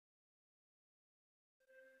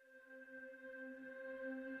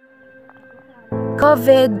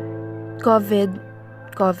COVID, COVID,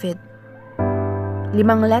 COVID. 5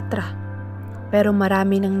 letra, pero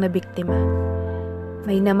marami nang nabiktima.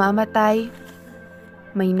 May namamatay,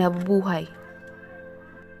 may nabubuhay.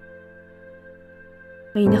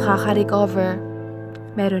 May nakaka-recover,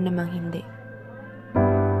 meron namang hindi.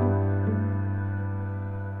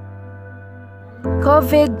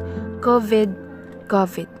 COVID, COVID,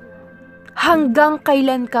 COVID. Hanggang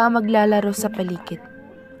kailan ka maglalaro sa paligid?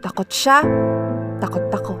 Takot siya, takot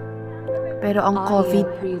ako. Pero ang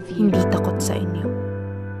COVID, hindi takot sa inyo.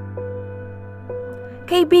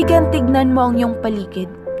 Kaibigan, tignan mo ang iyong paligid.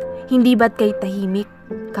 Hindi ba't kay tahimik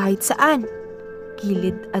kahit saan?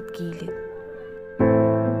 Gilid at gilid.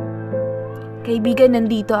 Kaibigan,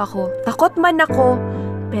 nandito ako. Takot man ako,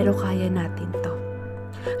 pero kaya natin to.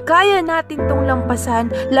 Kaya natin tong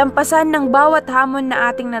lampasan ng bawat hamon na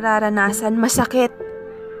ating nararanasan. Masakit.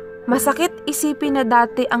 Masakit isipin na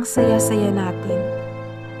dati ang saya-saya natin.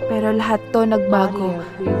 Pero lahat to nagbago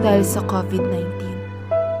dahil sa COVID-19.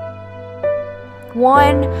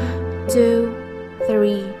 1, 2,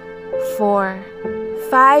 3, 4,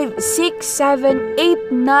 5, 6, 7,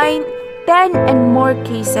 8, 9, 10 and more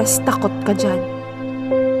cases. Takot ka dyan.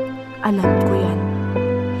 Alam ko yan.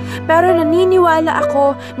 Pero naniniwala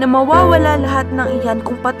ako na mawawala lahat ng iyan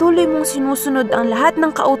kung patuloy mong sinusunod ang lahat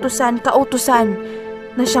ng kautusan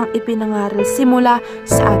na siyang ipinangaral simula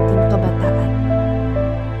sa ating kabataan.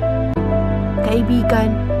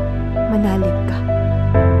 Kaibigan, manalig ka.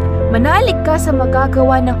 Manalig ka sa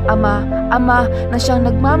magagawa ng Ama na siyang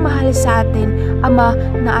nagmamahal sa atin, Ama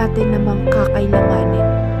na atin namang kakailanganin.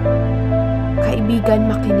 Kaibigan,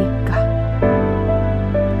 makinig ka.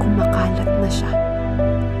 Kumakalat na siya.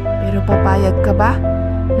 Pero papayag ka ba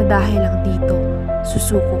na dahil lang dito,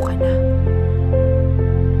 susuko ka na?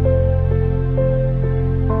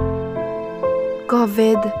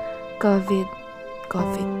 COVID, COVID,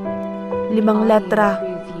 COVID. 5 letra,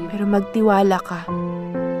 pero magtiwala ka.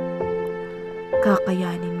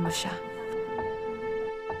 Kakayanin mo siya.